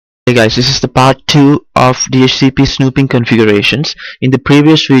Hey guys, this is the part 2 of DHCP snooping configurations. In the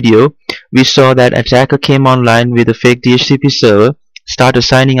previous video, we saw that attacker came online with a fake DHCP server, start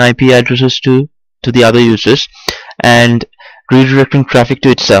assigning IP addresses to the other users, and redirecting traffic to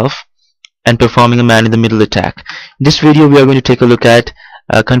itself, and performing a man-in-the-middle attack. In this video, we are going to take a look at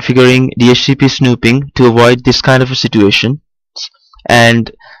configuring DHCP snooping to avoid this kind of a situation,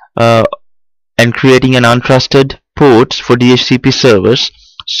 and creating an untrusted ports for DHCP servers.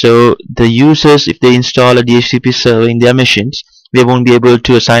 So the users, if they install a DHCP server in their machines, they won't be able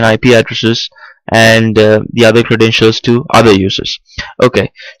to assign IP addresses and the other credentials to other users.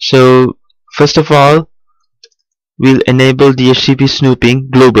 Okay, so first of all, we'll enable DHCP snooping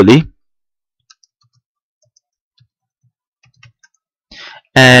globally,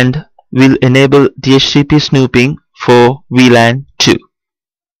 and we'll enable DHCP snooping for VLAN 2.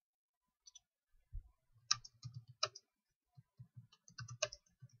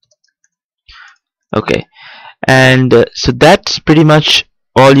 Okay, and so that's pretty much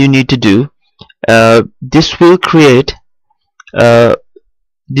all you need to do. This will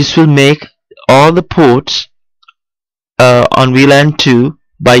make all the ports on VLAN 2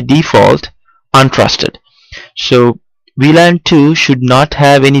 by default untrusted. So VLAN 2 should not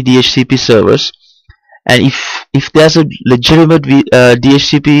have any DHCP servers, and if there's a legitimate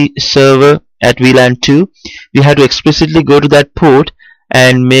DHCP server at VLAN 2, we have to explicitly go to that port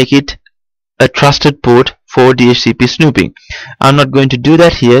and make it a trusted port for DHCP snooping. I'm not going to do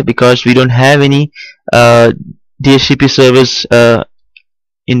that here because we don't have any DHCP servers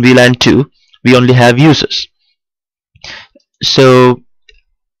in VLAN 2. We only have users. So,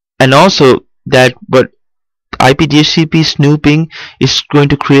 and also that, but IP DHCP snooping is going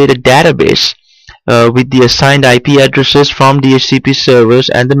to create a database with the assigned IP addresses from DHCP servers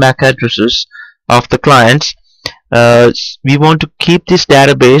and the MAC addresses of the clients. We want to keep this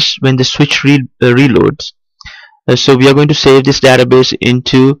database when the switch reloads. So we are going to save this database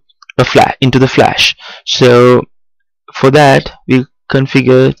into the flash. So for that, we'll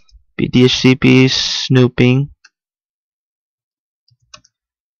configure DHCP snooping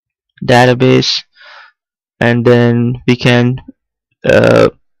database, and then we can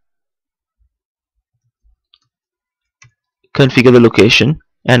configure the location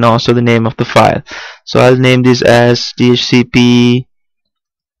and also the name of the file. So I'll name this as DHCP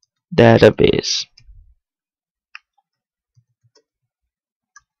database.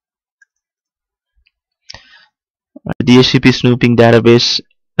 The DHCP snooping database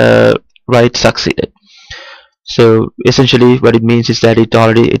write succeeded. So essentially what it means is that it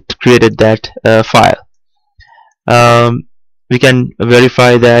created that file. We can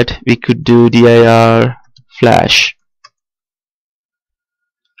verify that we could do dir flash,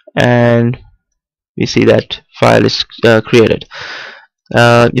 and we see that file is created.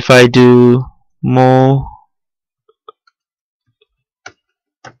 If I do more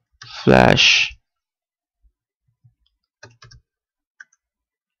flash,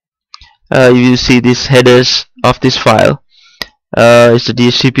 you see these headers of this file. It's the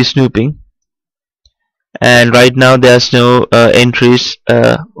DHCP snooping, and right now there's no entries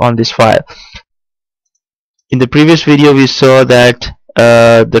on this file. In the previous video we saw that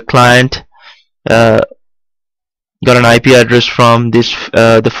the client got an IP address from this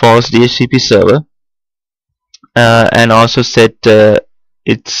the false DHCP server, and also set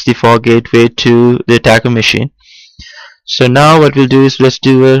its default gateway to the attacker machine. So now what we'll do is let's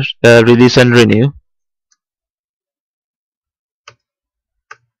do a release and renew.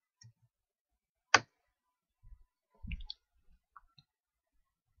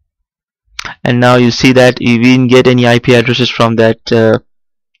 And now you see that we didn't get any IP addresses from that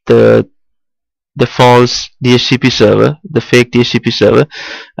the false DHCP server, the fake DHCP server.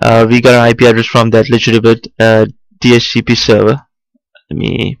 We got an IP address from that legitimate DHCP server. Let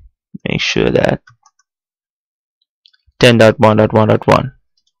me make sure that 10.1.1.1,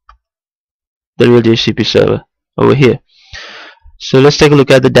 the real DHCP server over here. So let's take a look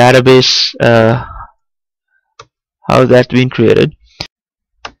at the database, how that's been created.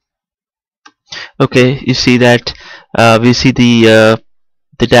 Okay, you see that we see the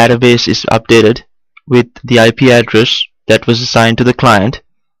database is updated with the IP address that was assigned to the client.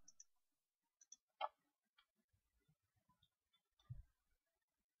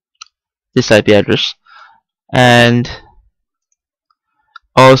 This IP address, and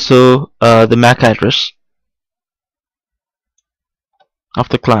also the MAC address of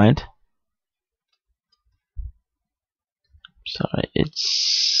the client. Sorry,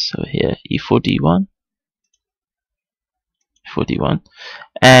 it's over here, E41,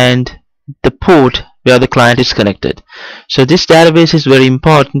 and the port where the client is connected. So this database is very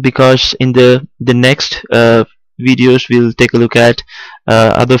important because in the next videos we'll take a look at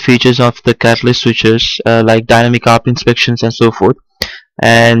other features of the catalyst switches, like dynamic ARP inspections and so forth,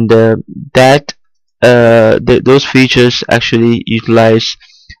 and those features actually utilize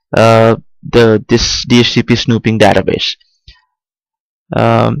this DHCP snooping database.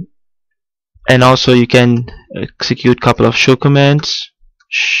 And also you can execute couple of show commands.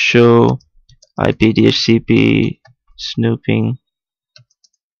 Show IP DHCP snooping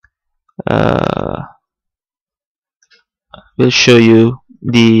will show you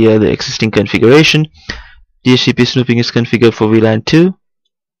the existing configuration. DHCP snooping is configured for VLAN 2,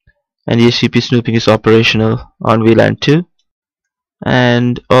 and DHCP snooping is operational on VLAN 2,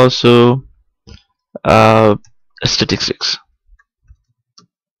 and also statistics.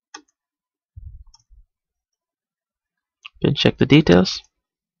 You can check the details.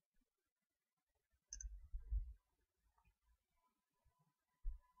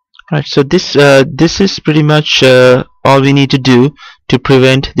 Alright, so this is pretty much all we need to do to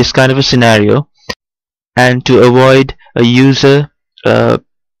prevent this kind of a scenario and to avoid a user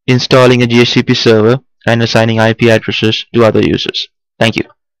installing a DHCP server and assigning IP addresses to other users. Thank you.